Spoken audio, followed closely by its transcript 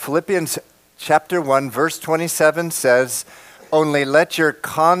Philippians chapter 1, verse 27 says, "Only let your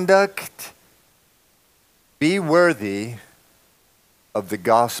conduct be worthy of the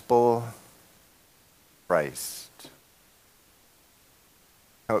gospel of Christ."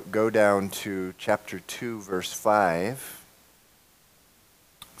 Go down to chapter 2, verse 5.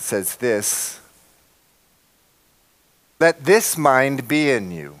 It says this, "Let this mind be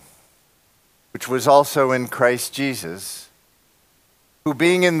in you, which was also in Christ Jesus, who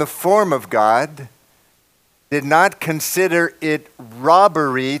being in the form of God, did not consider it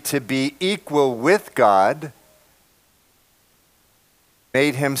robbery to be equal with God,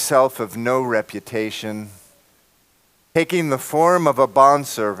 made himself of no reputation, taking the form of a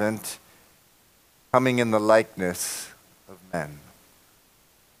bondservant, coming in the likeness of men.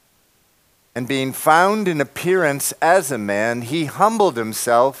 And being found in appearance as a man, he humbled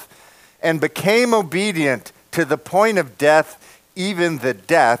himself and became obedient to the point of death, even the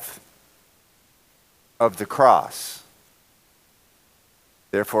death of the cross.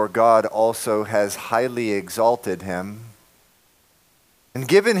 Therefore God also has highly exalted him and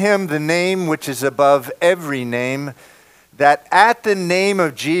given him the name which is above every name, that at the name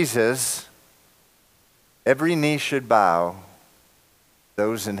of Jesus every knee should bow,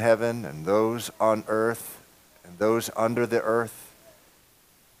 those in heaven and those on earth and those under the earth,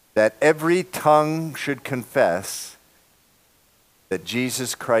 that every tongue should confess that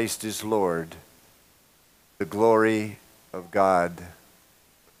Jesus Christ is Lord, the glory of God the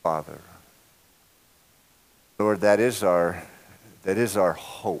Father." Lord, that is our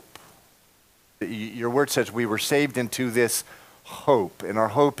hope. Your word says we were saved into this hope, and our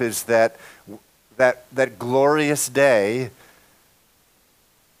hope is that glorious day,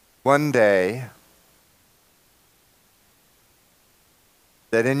 one day,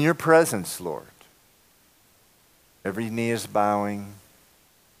 that in your presence, Lord, every knee is bowing,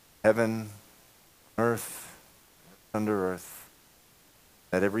 heaven, earth, under earth,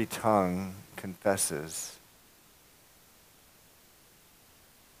 that every tongue confesses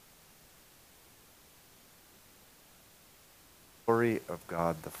the glory of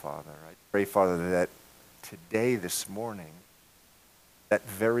God the Father. I pray, Father, that today, this morning, that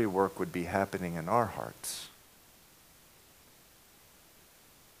very work would be happening in our hearts.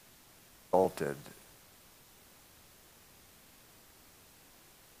 Exalted,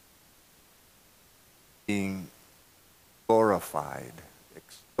 being glorified,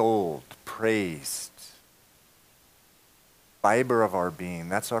 extolled, praised, fiber of our being.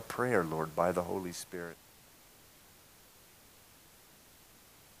 That's our prayer, Lord, by the Holy Spirit.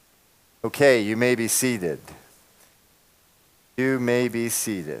 Okay, you may be seated. You may be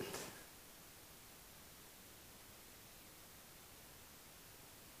seated.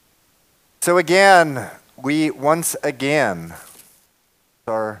 So again, once again,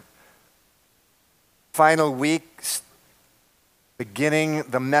 our final week, beginning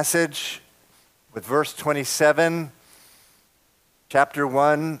the message with verse 27, chapter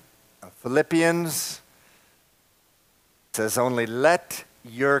 1 of Philippians. It says, "Only let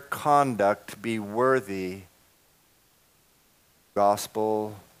your conduct be worthy of the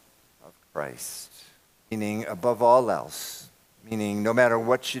gospel of Christ." Meaning above all else, meaning no matter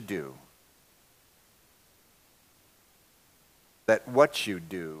what you do, let what you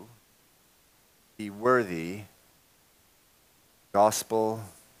do be worthy of the gospel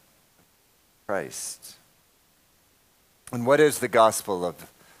of Christ. And what is the gospel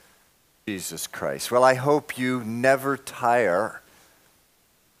of Jesus Christ? Well, I hope you never tire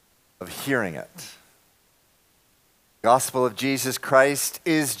of hearing it. The gospel of Jesus Christ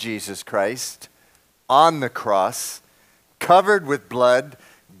is Jesus Christ on the cross, covered with blood,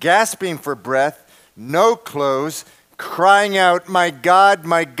 gasping for breath, no clothes, crying out, my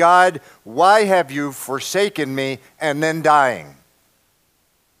God, why have you forsaken me?" and then dying.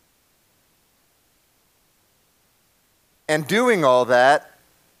 And doing all that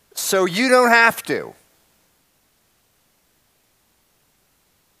so you don't have to.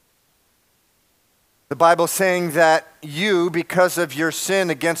 The Bible saying that you, because of your sin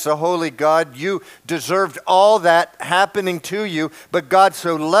against a holy God, you deserved all that happening to you, but God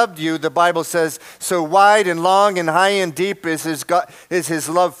so loved you, the Bible says, so wide and long and high and deep is his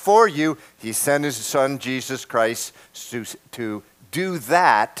love for you, he sent his son Jesus Christ to do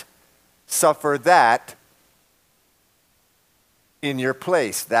that, suffer that in your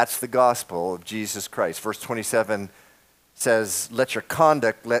place. That's the gospel of Jesus Christ. Verse 27 says, let your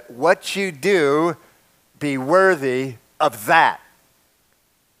conduct, let what you do be worthy of that.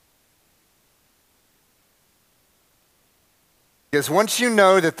 Because once you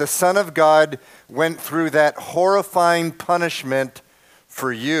know that the Son of God went through that horrifying punishment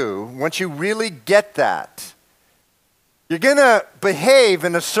for you, once you really get that, you're going to behave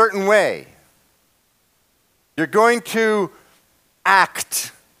in a certain way. You're going to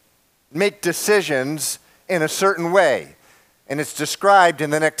act, make decisions in a certain way. And it's described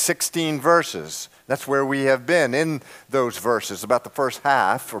in the next 16 verses. That's where we have been in those verses, about the first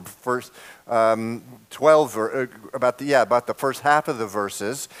half, or first 12, or about the first half of the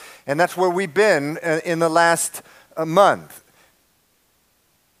verses. And that's where we've been in the last month.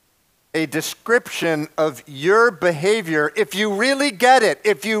 A description of your behavior, if you really get it,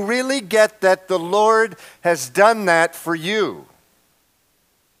 if you really get that the Lord has done that for you.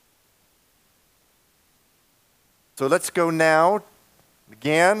 So let's go now.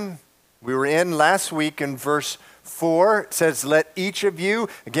 Again, we were in last week in verse 4. It says, let each of you,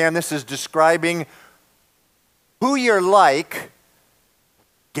 again, this is describing who you're like,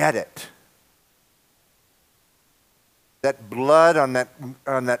 get it. That blood on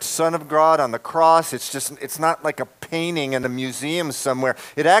that Son of God on the cross, it's not like a painting in a museum somewhere.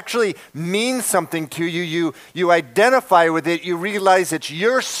 It actually means something to you. You identify with it. You realize it's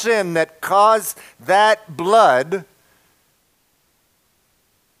your sin that caused that blood.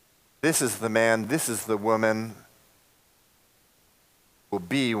 This is the man, this is the woman will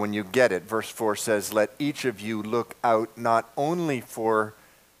be when you get it. Verse 4 says, let each of you look out not only for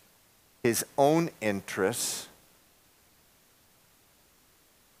his own interests,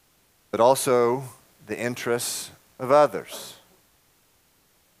 but also the interests of others.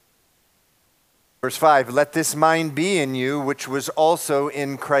 Verse 5, let this mind be in you, which was also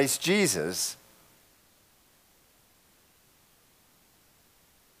in Christ Jesus,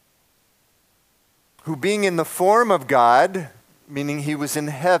 who being in the form of God, meaning he was in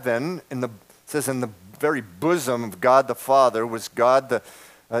heaven, it says in the very bosom of God the Father was God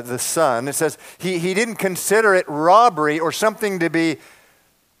the Son. It says he didn't consider it robbery or something to be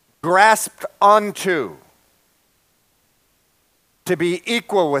grasped onto, to be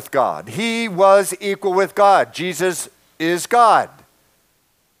equal with God. He was equal with God. Jesus is God.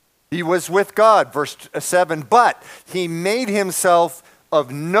 He was with God. Verse 7, but he made himself of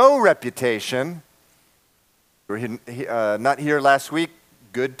no reputation. Not here last week.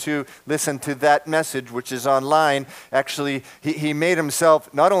 Good to listen to that message, which is online. Actually, he made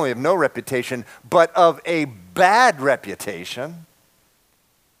himself not only of no reputation, but of a bad reputation,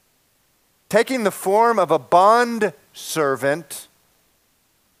 taking the form of a bond servant,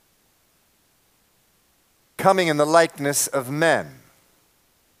 coming in the likeness of men.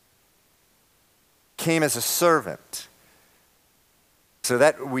 Came as a servant. So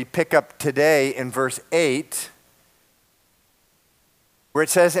that we pick up today in verse 8, where it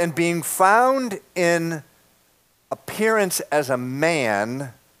says, and being found in appearance as a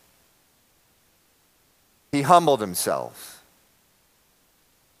man, he humbled himself.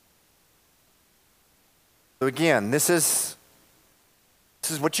 So again, this is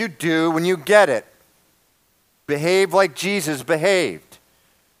what you do when you get it. Behave like Jesus behaved.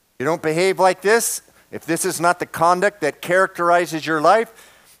 You don't behave like this, if this is not the conduct that characterizes your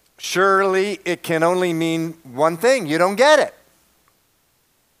life, surely it can only mean one thing. You don't get it.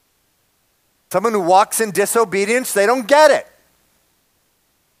 Someone who walks in disobedience, they don't get it.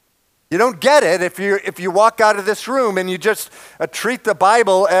 You don't get it if you walk out of this room and you just treat the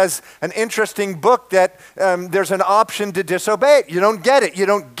Bible as an interesting book that there's an option to disobey. You don't get it. You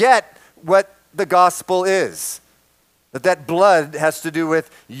don't get what the gospel is. That blood has to do with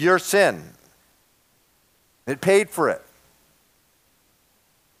your sin. It paid for it.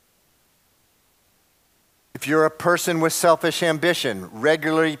 If you're a person with selfish ambition,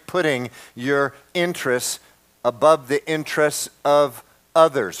 regularly putting your interests above the interests of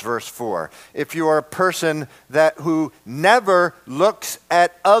others, verse 4. If you are a person who never looks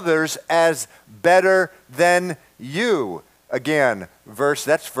at others as better than you, again,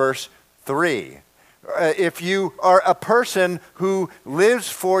 that's verse 3. If you are a person who lives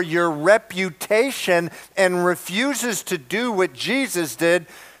for your reputation and refuses to do what Jesus did,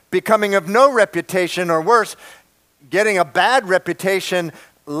 becoming of no reputation, or worse, getting a bad reputation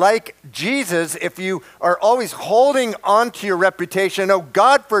like Jesus, if you are always holding on to your reputation, oh,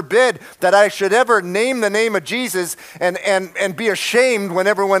 God forbid that I should ever name the name of Jesus and be ashamed when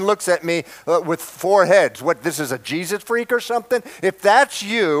everyone looks at me with four heads. What, this is a Jesus freak or something? If that's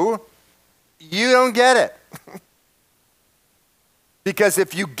you, you don't get it. Because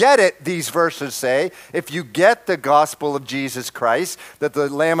if you get it, these verses say, if you get the gospel of Jesus Christ, that the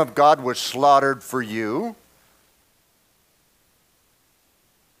Lamb of God was slaughtered for you,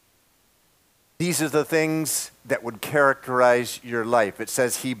 these are the things that would characterize your life. It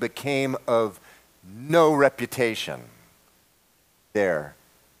says he became of no reputation. there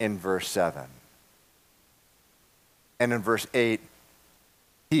in verse 7. And in verse 8,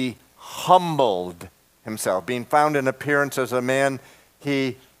 he humbled himself. Being found in appearance as a man,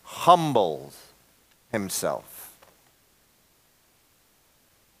 he humbles himself.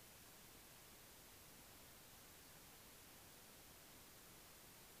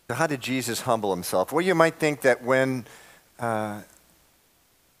 So how did Jesus humble himself? Well, you might think that when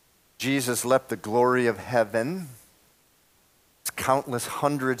Jesus left the glory of heaven, countless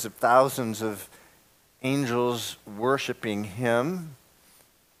hundreds of thousands of angels worshiping him.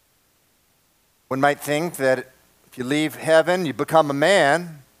 One might think that if you leave heaven, you become a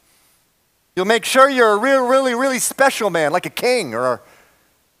man, you'll make sure you're a really special man, like a king or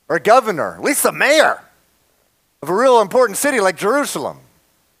a governor, at least the mayor of a real important city like Jerusalem.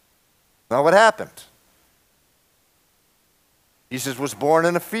 Not what happened. Jesus was born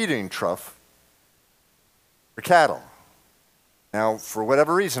in a feeding trough for cattle. Now, for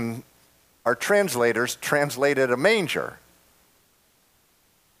whatever reason, our translators translated a manger.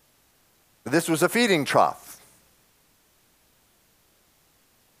 This was a feeding trough.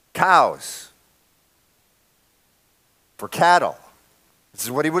 Cows. For cattle. This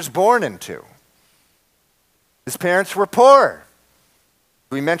is what he was born into. His parents were poor.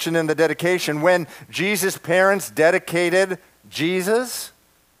 We mentioned in the dedication, when Jesus' parents dedicated Jesus,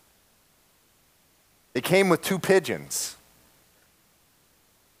 they came with 2 pigeons.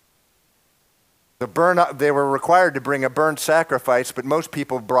 They were required to bring a burnt sacrifice, but most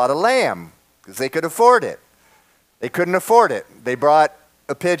people brought a lamb because they could afford it. They couldn't afford it. They brought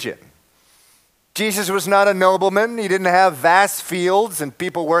a pigeon. Jesus was not a nobleman. He didn't have vast fields and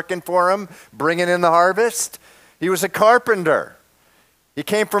people working for him, bringing in the harvest. He was a carpenter. He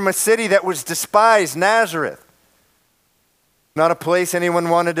came from a city that was despised, Nazareth. Not a place anyone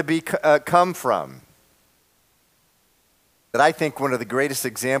wanted to come from. But I think one of the greatest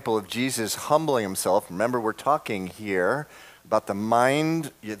examples of Jesus humbling himself, remember we're talking here about the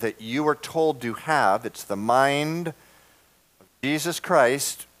mind that you are told to have. It's the mind of Jesus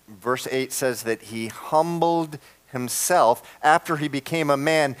Christ. Verse 8 says that he humbled himself. After he became a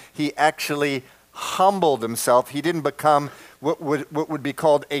man, he actually humbled himself. He didn't become what would be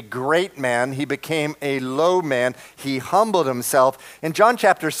called a great man. He became a low man. He humbled himself. In John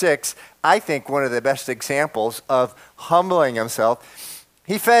chapter 6, I think one of the best examples of humbling himself,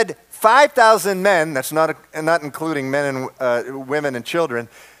 he fed 5,000 men, that's not including men and women and children,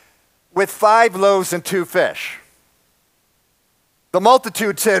 with 5 loaves and 2 fish. The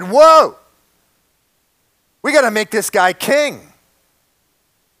multitude said, "Whoa, we got to make this guy king."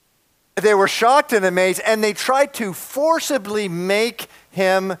 They were shocked and amazed, and they tried to forcibly make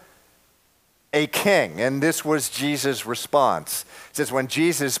him a king. And this was Jesus' response. It says, when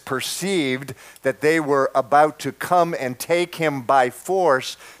Jesus perceived that they were about to come and take him by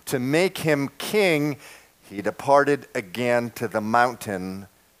force to make him king, he departed again to the mountain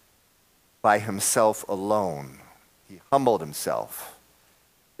by himself alone. He humbled himself.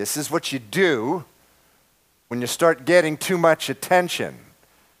 This is what you do when you start getting too much attention.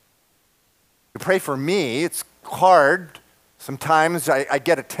 You pray for me. It's hard. Sometimes I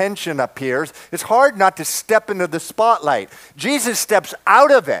get attention up here. It's hard not to step into the spotlight. Jesus steps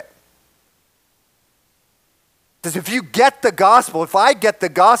out of it. Because if you get the gospel, if I get the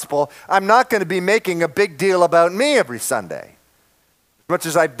gospel, I'm not going to be making a big deal about me every Sunday. As much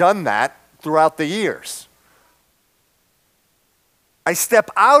as I've done that throughout the years. I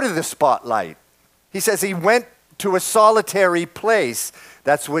step out of the spotlight. He says he went to a solitary place.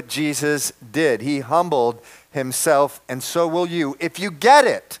 That's what Jesus did. He humbled himself, and so will you. If you get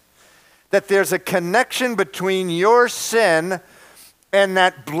it, that there's a connection between your sin and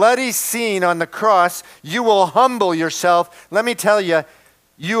that bloody scene on the cross, you will humble yourself. Let me tell you,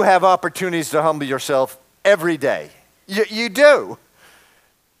 you have opportunities to humble yourself every day. You do.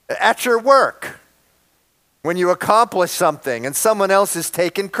 At your work, when you accomplish something and someone else is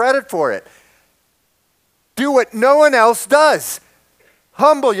taking credit for it. Do what no one else does.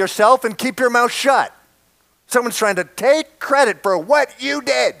 Humble yourself and keep your mouth shut. Someone's trying to take credit for what you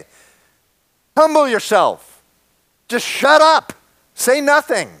did. Humble yourself. Just shut up. Say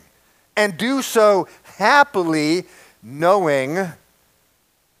nothing. And do so happily, knowing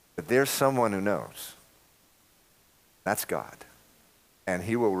that there's someone who knows. That's God. And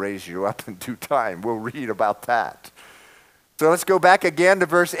he will raise you up in due time. We'll read about that. So let's go back again to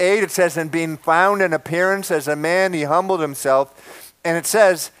verse 8. It says, and being found in appearance as a man, he humbled himself. And it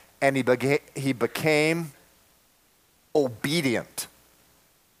says, and he became obedient.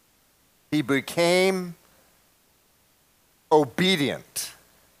 He became obedient.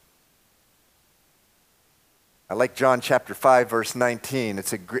 I like John chapter 5, verse 19.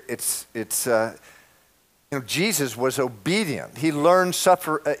 Jesus was obedient. He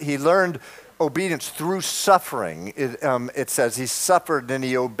learned obedience through suffering. It says he suffered and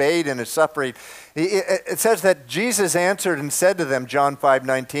he obeyed in his suffering. It says that Jesus answered and said to them, John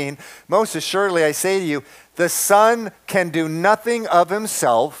 5:19, most assuredly I say to you, the Son can do nothing of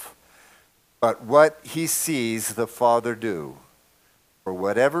himself, but what he sees the Father do. For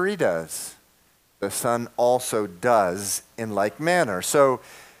whatever he does, the Son also does in like manner. So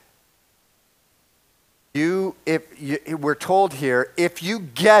we're told here, if you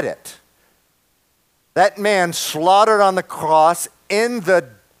get it, that man slaughtered on the cross in the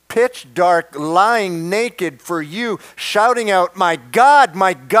pitch dark, lying naked for you, shouting out, my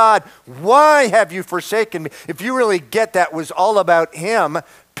God, why have you forsaken me? If you really get that was all about him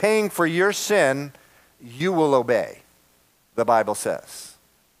paying for your sin, you will obey, the Bible says.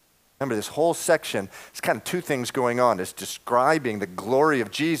 Remember, this whole section, it's kind of two things going on. It's describing the glory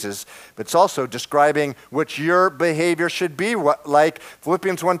of Jesus, but it's also describing what your behavior should be like.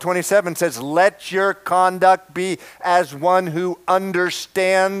 Philippians 1:27 says, let your conduct be as one who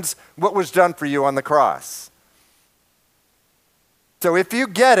understands what was done for you on the cross. So if you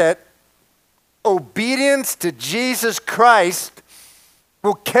get it, obedience to Jesus Christ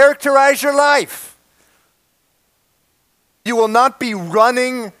will characterize your life. You will not be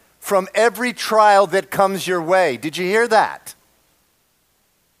running from every trial that comes your way. Did you hear that?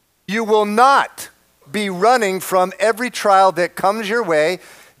 You will not be running from every trial that comes your way.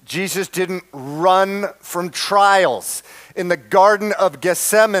 Jesus didn't run from trials. In the Garden of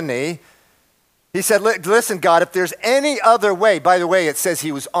Gethsemane, he said, listen, God, if there's any other way, by the way, it says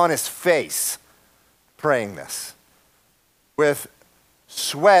he was on his face praying this, with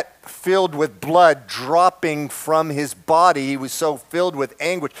sweat filled with blood dropping from his body. He was so filled with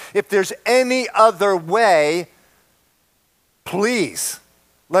anguish. If there's any other way, please,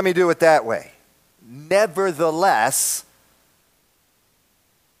 let me do it that way. Nevertheless,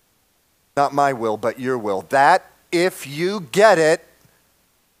 not my will, but your will. That, if you get it,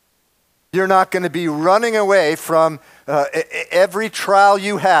 you're not going to be running away from every trial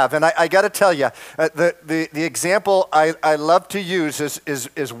you have. And I got to tell you, the example I love to use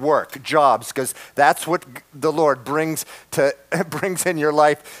is work, jobs, because that's what the Lord brings in your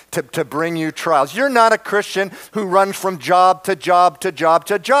life to bring you trials. You're not a Christian who runs from job to job to job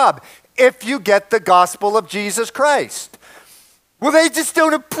to job if you get the gospel of Jesus Christ. Well, they just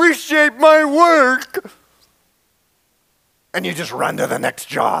don't appreciate my work. And you just run to the next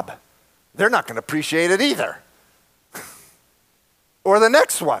job. They're not going to appreciate it either. Or the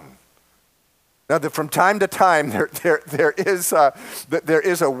next one. Now, from time to time, there is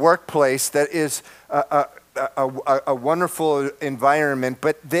a workplace that is a wonderful environment,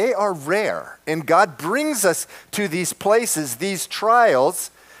 but they are rare. And God brings us to these places, these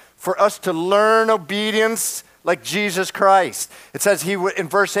trials, for us to learn obedience like Jesus Christ. It says in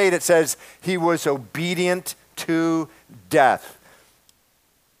verse 8, it says, he was obedient to death.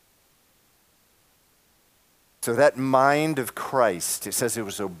 So that mind of Christ, it says it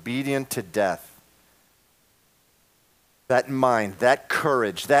was obedient to death. That mind, that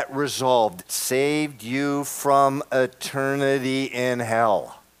courage, that resolve saved you from eternity in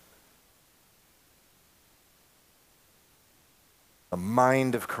hell. The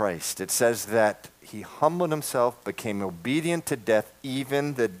mind of Christ. It says that he humbled himself, became obedient to death,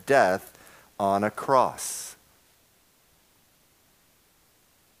 even the death on a cross.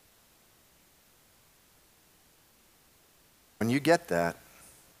 When you get that,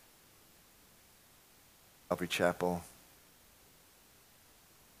 Calvary Chapel,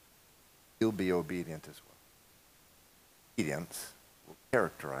 you'll be obedient as well. Obedience will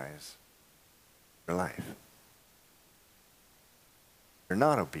characterize your life. You're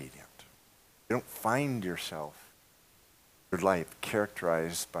not obedient. You don't find yourself, your life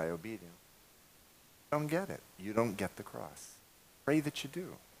characterized by obedience. You don't get it. You don't get the cross. Pray that you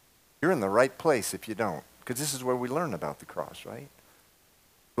do. You're in the right place if you don't. Because this is where we learn about the cross, right?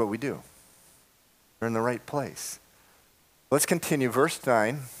 What we do. We're in the right place. Let's continue. Verse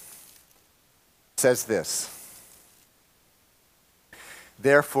 9 says this.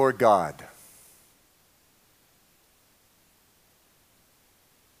 Therefore God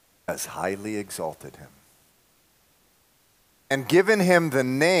has highly exalted him and given him the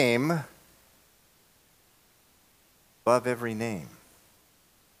name above every name.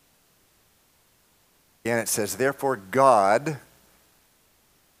 Again, it says, therefore God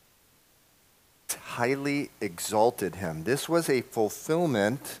highly exalted him. This was a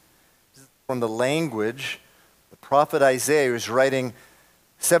fulfillment from the language. The prophet Isaiah was writing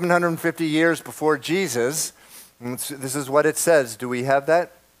 750 years before Jesus. This is what it says. Do we have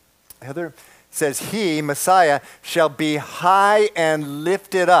that, Heather? It says, he, Messiah, shall be high and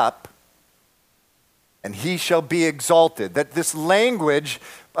lifted up, and he shall be exalted. That this language,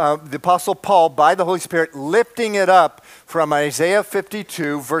 the Apostle Paul, by the Holy Spirit, lifting it up from Isaiah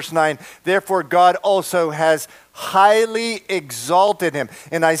 52, verse 9, therefore God also has highly exalted him.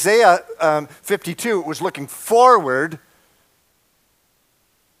 In Isaiah 52, it was looking forward,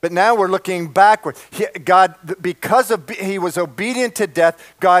 but now we're looking backward. God, because he was obedient to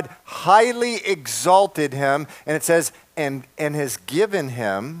death, God highly exalted him, and it says, and has given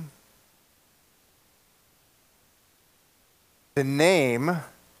him the name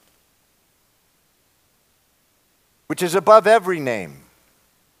which is above every name.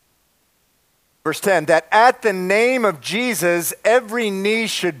 Verse 10, that at the name of Jesus, every knee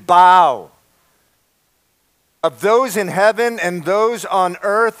should bow, of those in heaven and those on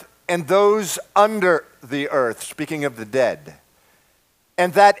earth and those under the earth, speaking of the dead,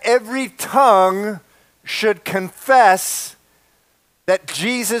 and that every tongue should confess that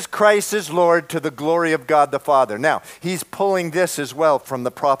Jesus Christ is Lord, to the glory of God the Father. Now, he's pulling this as well from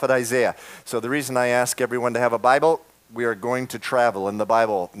the prophet Isaiah. So the reason I ask everyone to have a Bible, we are going to travel in the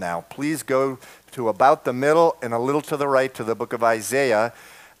Bible now. Please go to about the middle and a little to the right to the book of Isaiah.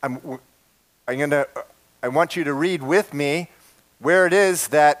 I want you to read with me where it is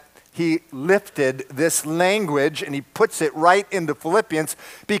that he lifted this language and he puts it right into Philippians,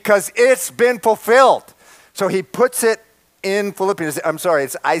 because it's been fulfilled. So he puts it in Philippians.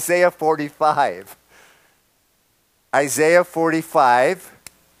 It's Isaiah 45. Isaiah 45.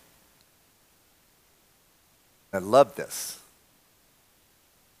 I love this.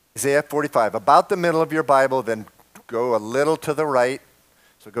 Isaiah 45. About the middle of your Bible, then go a little to the right.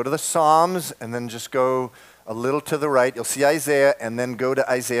 So go to the Psalms and then just go a little to the right. You'll see Isaiah, and then go to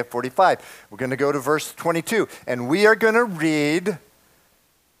Isaiah 45. We're going to go to verse 22. And we are going to read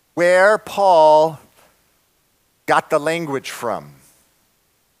where Paul got the language from.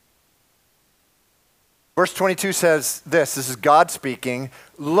 Verse 22 says this is God speaking,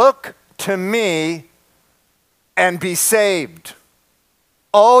 look to me and be saved,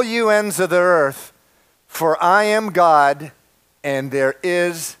 all you ends of the earth, for I am God and there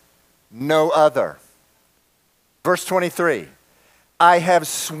is no other. Verse 23, I have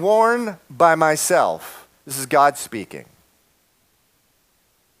sworn by myself. This is God speaking.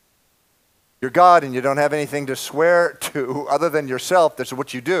 You're God and you don't have anything to swear to other than yourself. That's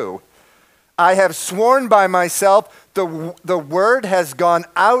what you do. I have sworn by myself, the word has gone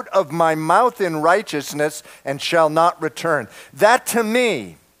out of my mouth in righteousness and shall not return. That to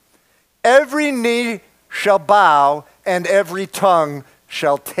me, every knee shall bow and every tongue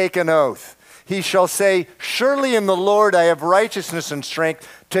shall take an oath. He shall say, surely in the Lord I have righteousness and strength.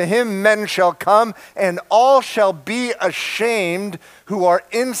 To him men shall come, and all shall be ashamed who are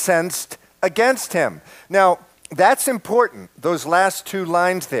incensed against him. Now, that's important, those last two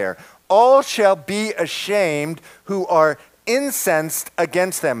lines there. All shall be ashamed who are incensed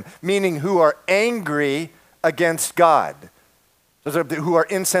against them, meaning who are angry against God. Those are who are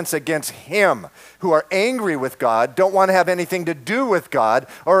incensed against him, who are angry with God, don't want to have anything to do with God,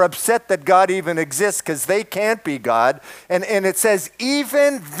 or upset that God even exists because they can't be God. And it says,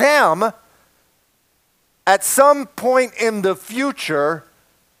 even them, at some point in the future,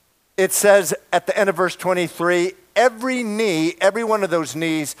 it says at the end of verse 23, every knee, every one of those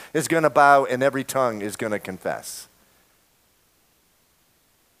knees is going to bow and every tongue is going to confess.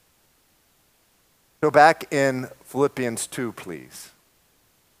 Go back in Philippians 2, please.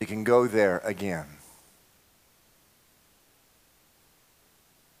 You can go there again.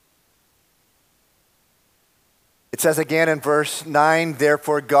 It says again in verse 9,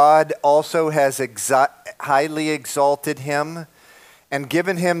 therefore God also has highly exalted him and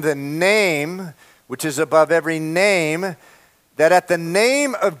given him the name which is above every name, that at the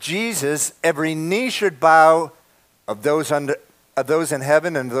name of Jesus every knee should bow, of those in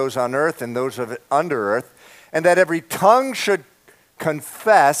heaven and those on earth and those under earth, and that every tongue should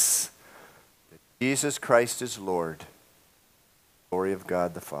confess that Jesus Christ is Lord. Glory of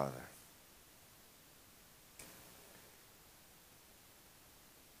God the Father.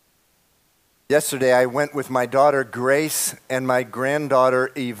 Yesterday, I went with my daughter Grace and my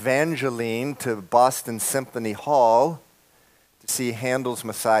granddaughter Evangeline to Boston Symphony Hall to see Handel's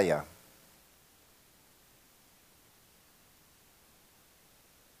Messiah.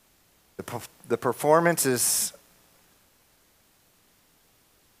 The performance is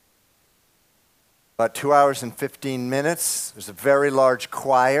about 2 hours and 15 minutes. There's a very large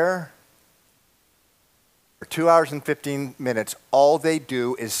choir. For 2 hours and 15 minutes, all they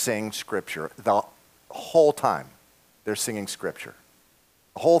do is sing Scripture. The the whole time they're singing Scripture.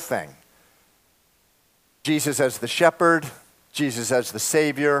 The whole thing. Jesus as the shepherd, Jesus as the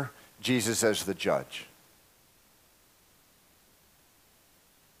Savior, Jesus as the judge.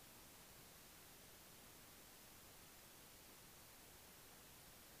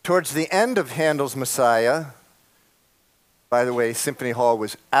 Towards the end of Handel's Messiah, by the way, Symphony Hall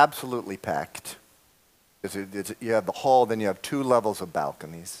was absolutely packed. You have the hall, then you have 2 levels of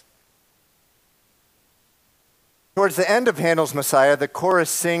balconies. Towards the end of Handel's Messiah, the chorus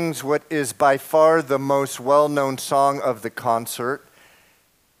sings what is by far the most well-known song of the concert,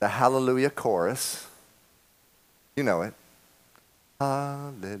 the Hallelujah chorus. You know it.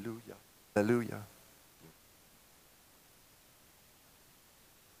 Hallelujah, hallelujah.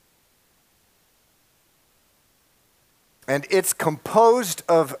 And it's composed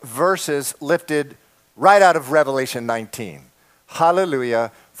of verses lifted right out of Revelation 19.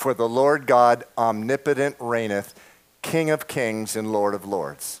 Hallelujah, for the Lord God omnipotent reigneth, King of kings and Lord of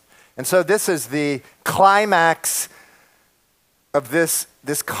lords. And so this is the climax of this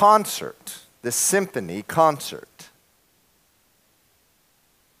concert, this symphony concert.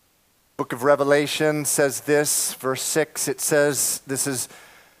 Book of Revelation says this, verse 6, it says, this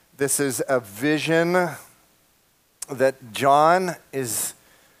is a vision that John is,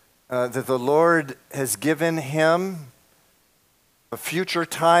 that the Lord has given him a future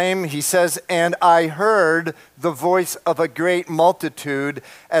time. He says, and I heard the voice of a great multitude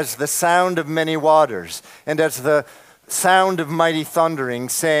as the sound of many waters, and as the sound of mighty thundering,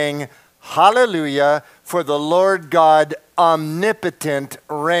 saying, Hallelujah, for the Lord God omnipotent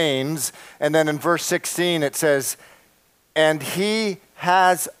reigns. And then in verse 16 it says, and he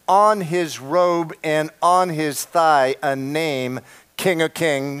has on his robe and on his thigh a name, King of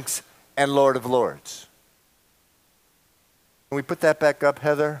kings and Lord of lords. Can we put that back up,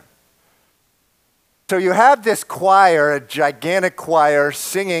 Heather? So you have this choir, a gigantic choir,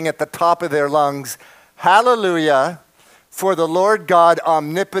 singing at the top of their lungs, Hallelujah, for the Lord God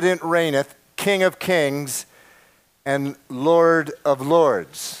omnipotent reigneth, King of kings and Lord of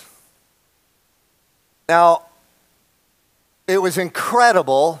lords. Now, it was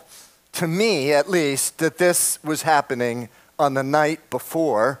incredible, to me at least, that this was happening on the night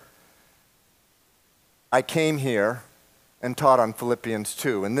before I came here and taught on Philippians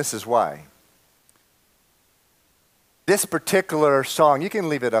 2, and this is why. This particular song, you can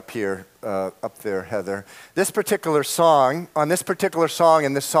leave it up here, up there, Heather. This particular song, on this particular song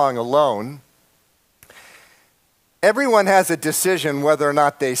and this song alone, everyone has a decision whether or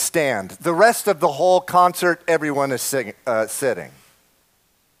not they stand. The rest of the whole concert, everyone is sitting.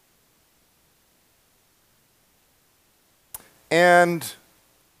 And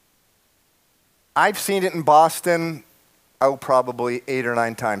I've seen it in Boston, probably 8 or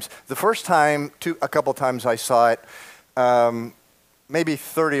 9 times. The first time, a couple times I saw it, maybe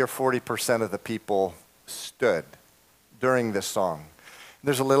 30 or 40% of the people stood during this song.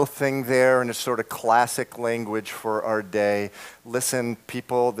 There's a little thing there, and it's sort of classic language for our day. Listen,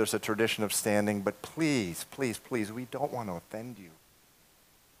 people, there's a tradition of standing, but please, please, please, we don't want to offend you. You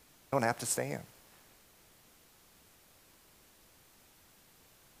don't have to stand.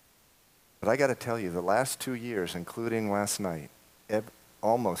 But I got to tell you, the last 2 years, including last night,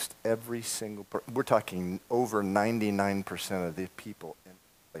 almost every single person, we're talking over 99% of the people in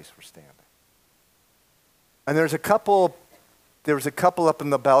the place were standing. And there was a couple up in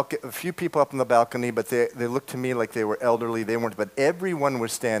the balcony, a few people up in the balcony, but they looked to me like they were elderly. They weren't, but everyone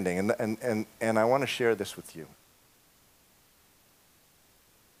was standing. And I want to share this with you.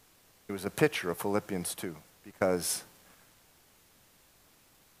 It was a picture of Philippians 2, because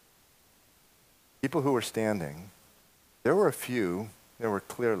people who were standing, there were a few, there were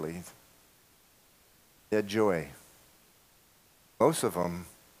clearly, they had joy. Most of them,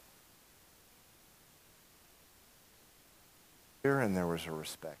 and there was a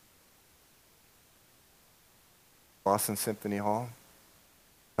respect. Boston Symphony Hall,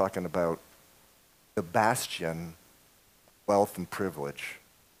 talking about the bastion, wealth and privilege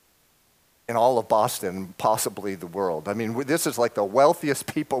in all of Boston, possibly the world. I mean, this is like the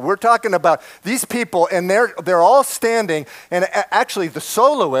wealthiest people. We're talking about these people, and they're all standing, and actually the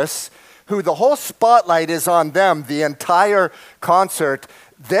soloists, who the whole spotlight is on them, the entire concert,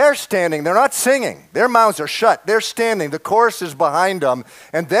 they're standing, they're not singing. Their mouths are shut. They're standing. The chorus is behind them,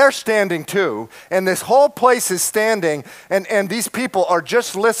 and they're standing too. And this whole place is standing, and these people are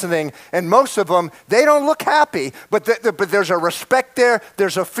just listening, and most of them, they don't look happy, but there's a respect there,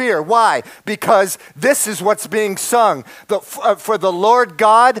 there's a fear. Why? Because this is what's being sung. For the Lord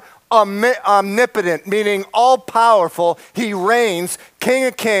God omnipotent, meaning all-powerful. He reigns, King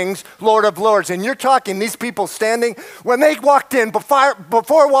of kings, Lord of lords. And you're talking these people standing, when they walked in,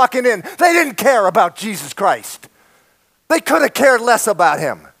 before walking in, they didn't care about Jesus Christ. They could have cared less about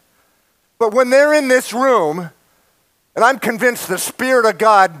him. But when they're in this room, and I'm convinced the Spirit of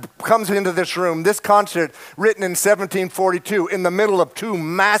God comes into this room. This concert, written in 1742, in the middle of two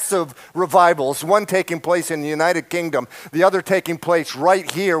massive revivals, one taking place in the United Kingdom, the other taking place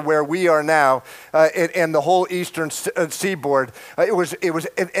right here where we are now, in the whole eastern seaboard.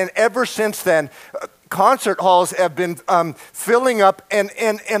 And ever since then, concert halls have been filling up, and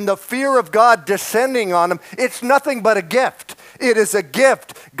the fear of God descending on them. It's nothing but a gift. It is a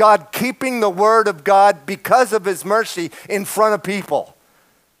gift, God keeping the word of God because of his mercy in front of people.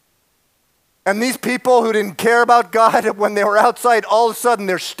 And these people who didn't care about God when they were outside, all of a sudden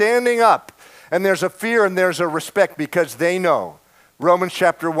they're standing up. And there's a fear and there's a respect because they know. Romans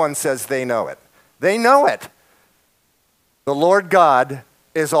chapter 1 says they know it. They know it. The Lord God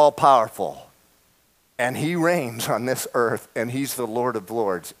is all powerful. And he reigns on this earth. And he's the Lord of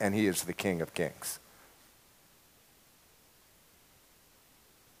lords. And he is the King of kings.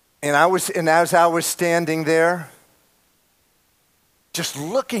 And as I was standing there, just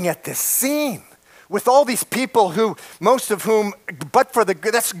looking at this scene with all these people who, most of whom,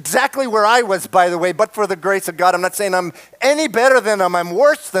 that's exactly where I was, by the way, but for the grace of God. I'm not saying I'm any better than them, I'm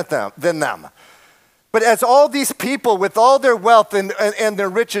worse than them. But as all these people with all their wealth and their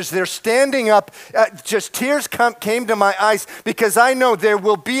riches, they're standing up, just tears came to my eyes because I know there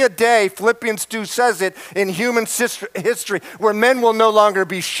will be a day, Philippians 2 says it, in human history, where men will no longer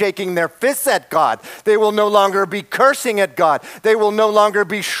be shaking their fists at God. They will no longer be cursing at God. They will no longer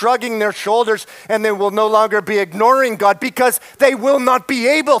be shrugging their shoulders, and they will no longer be ignoring God because they will not be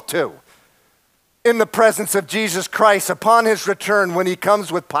able to. In the presence of Jesus Christ upon his return when he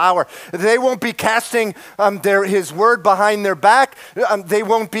comes with power. They won't be casting his word behind their back. They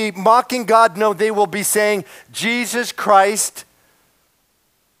won't be mocking God. No, they will be saying Jesus Christ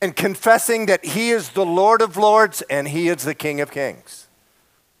and confessing that he is the Lord of lords and he is the King of kings.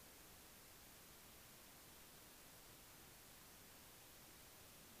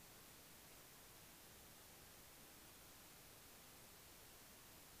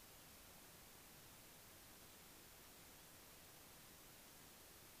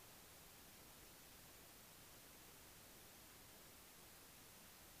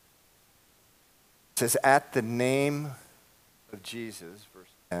 It says, at the name of Jesus, verse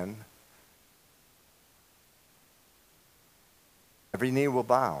 10, every knee will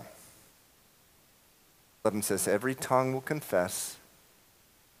bow. 11 says, every tongue will confess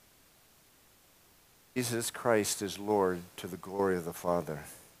Jesus Christ is Lord to the glory of the Father.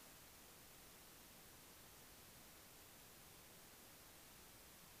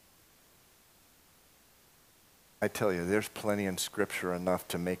 I tell you, there's plenty in Scripture enough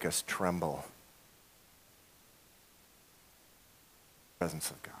to make us tremble.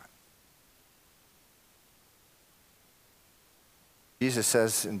 Presence of God. Jesus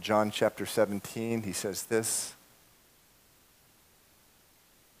says in John chapter 17, he says this,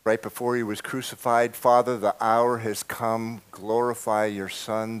 right before he was crucified, Father, the hour has come, glorify your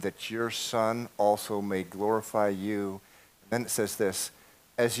Son, that your Son also may glorify you. And then it says this,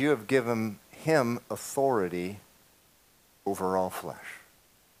 as you have given him authority over all flesh.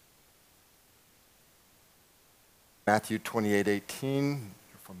 Matthew 28:18,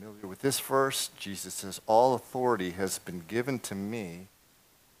 you're familiar with this verse. Jesus says, all authority has been given to me in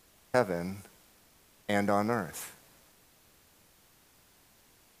heaven and on earth.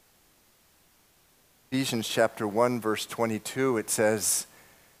 Ephesians chapter 1, verse 22, it says,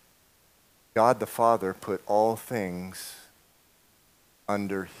 God the Father put all things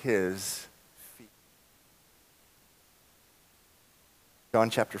under his feet. John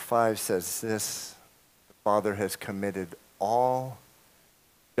chapter 5 says this, Father has committed all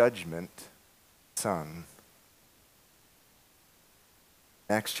judgment to the Son.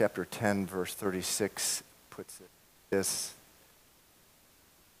 Acts chapter 10, verse 36 puts it this,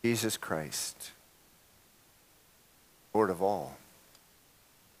 Jesus Christ, Lord of all.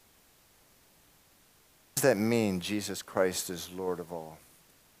 What does that mean, Jesus Christ is Lord of all?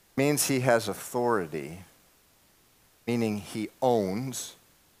 It means he has authority, meaning he owns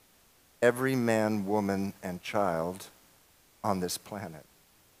every man, woman, and child on this planet,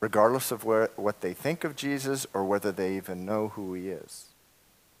 regardless of what they think of Jesus or whether they even know who he is.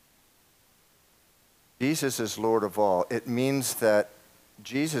 Jesus is Lord of all. It means that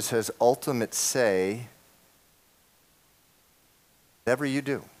Jesus has ultimate say whatever you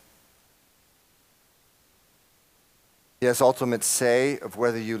do. He has ultimate say of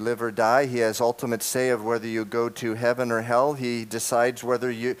whether you live or die. He has ultimate say of whether you go to heaven or hell. He decides whether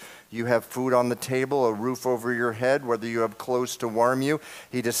you have food on the table, a roof over your head, whether you have clothes to warm you.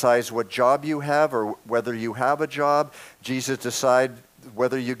 He decides what job you have or whether you have a job. Jesus decides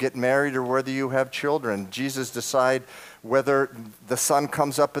whether you get married or whether you have children. Jesus decides whether the sun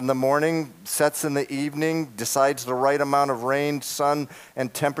comes up in the morning, sets in the evening, decides the right amount of rain, sun,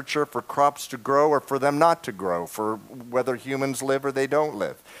 and temperature for crops to grow or for them not to grow, for whether humans live or they don't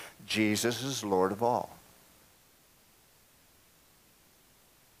live. Jesus is Lord of all.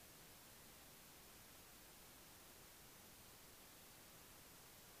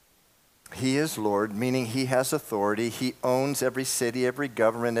 He is Lord, meaning he has authority. He owns every city, every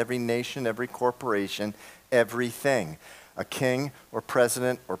government, every nation, every corporation, everything. A king or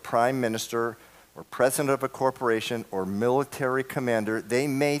president or prime minister or president of a corporation or military commander, they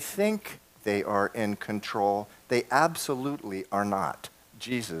may think they are in control. They absolutely are not.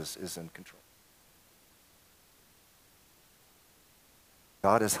 Jesus is in control.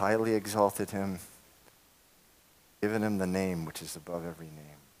 God has highly exalted him, given him the name which is above every name.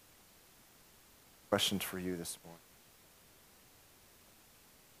 Questions for you this morning.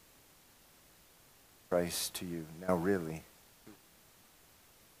 Christ to you. Now really.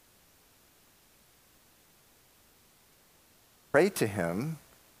 Pray to him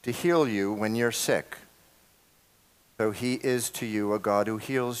to heal you when you're sick. So he is to you a God who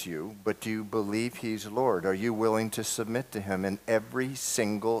heals you, but do you believe he's Lord? Are you willing to submit to him in every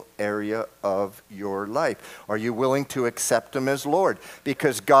single area of your life? Are you willing to accept him as Lord?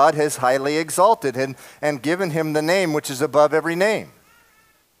 Because God has highly exalted him and given him the name which is above every name.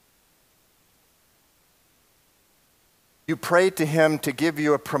 You pray to him to give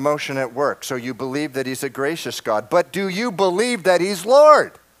you a promotion at work, so you believe that he's a gracious God. But do you believe that he's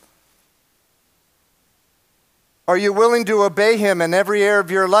Lord? Are you willing to obey him in every area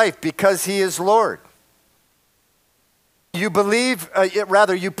of your life because he is Lord? You believe,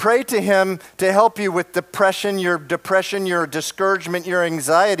 you pray to him to help you with your discouragement, your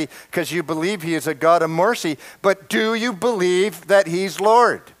anxiety, because you believe he is a God of mercy. But do you believe that he's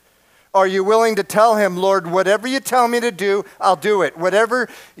Lord? Are you willing to tell him, Lord, whatever you tell me to do, I'll do it. Whatever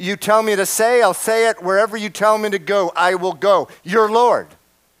you tell me to say, I'll say it. Wherever you tell me to go, I will go. You're Lord.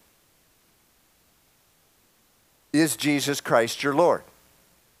 Is Jesus Christ your Lord?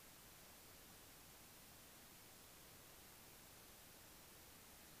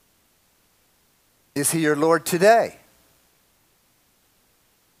 Is he your Lord today?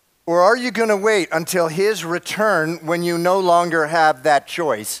 Or are you going to wait until his return when you no longer have that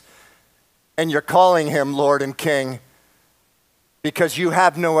choice and you're calling him Lord and King because you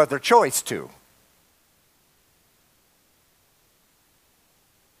have no other choice to?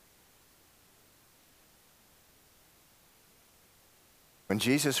 When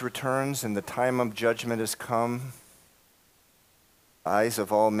Jesus returns and the time of judgment has come, the eyes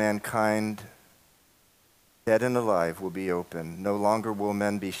of all mankind, dead and alive, will be open. No longer will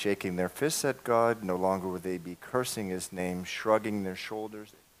men be shaking their fists at God. No longer will they be cursing his name, shrugging their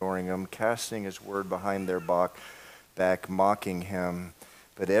shoulders, ignoring him, casting his word behind their back, mocking him.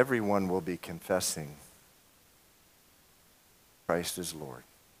 But everyone will be confessing Christ is Lord.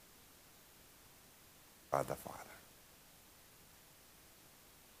 God the Father.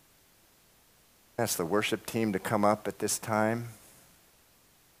 Ask the worship team to come up at this time.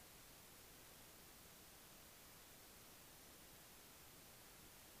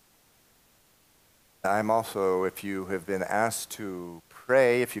 I'm also, if you have been asked to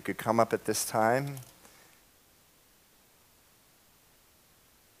pray, if you could come up at this time.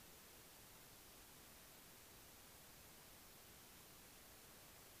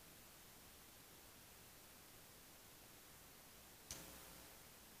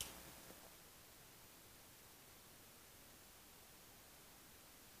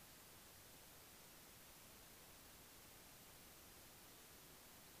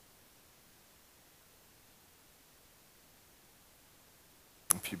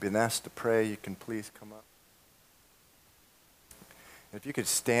 If you've been asked to pray, you can please come up. If you could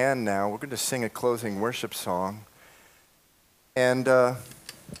stand now, we're going to sing a closing worship song. And what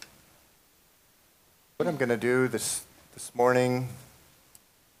I'm going to do this morning,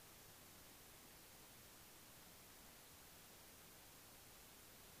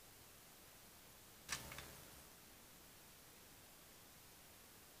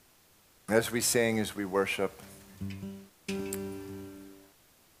 as we sing, as we worship,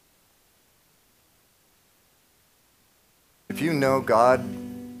 if you know God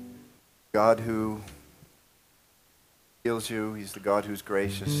who heals you, he's the God who's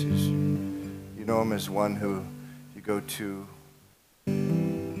gracious. You know him as one who you you go to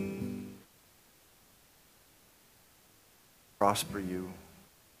prosper you,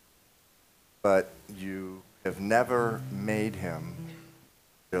 but you have never made him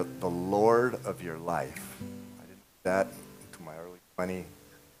the Lord of your life. I didn't do that until my early 20s.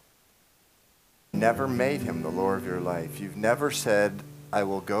 Never made him the Lord of your life. You've never said, I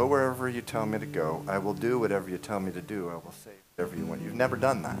will go wherever you tell me to go. I will do whatever you tell me to do. I will say whatever you want. You've never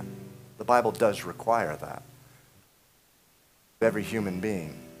done that. The Bible does require that. Every human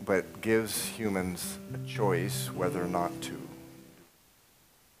being, but gives humans a choice whether or not to.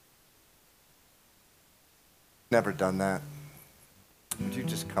 Never done that. Would you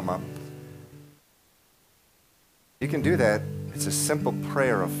just come up? You can do that. It's a simple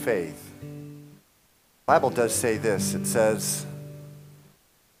prayer of faith. The Bible does say this. It says,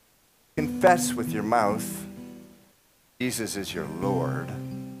 confess with your mouth Jesus is your Lord.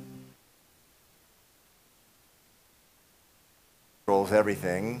 Controls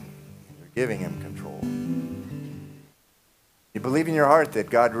everything. You're giving him control. You believe in your heart that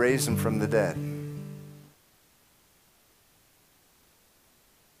God raised him from the dead.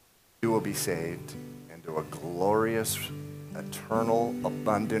 You will be saved into a glorious, eternal,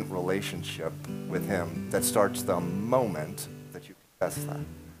 abundant relationship with him that starts the moment that you confess that.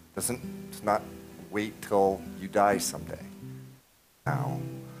 It's not wait till you die someday. Now.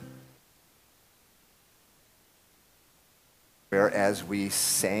 Whereas we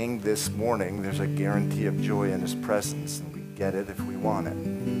sang this morning, there's a guarantee of joy in his presence, and we get it if we want it.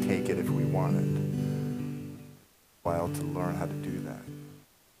 We take it if we want it. It's a while to learn how to do that.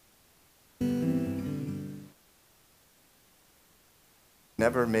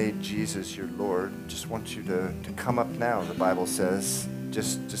 Never made Jesus your Lord. Just want you to come up now. The Bible says,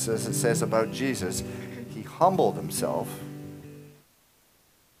 just as it says about Jesus, he humbled himself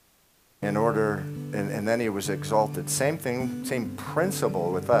in order, and then he was exalted. Same thing, same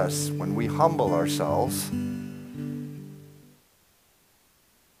principle with us. When we humble ourselves,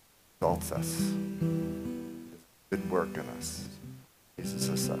 exalts us. Good work in us. Raises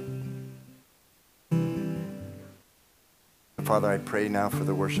us up. Father, I pray now for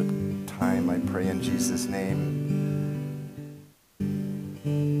the worship time. I pray in Jesus' name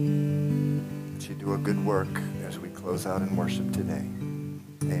that you do a good work as we close out in worship today.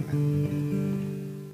 Amen.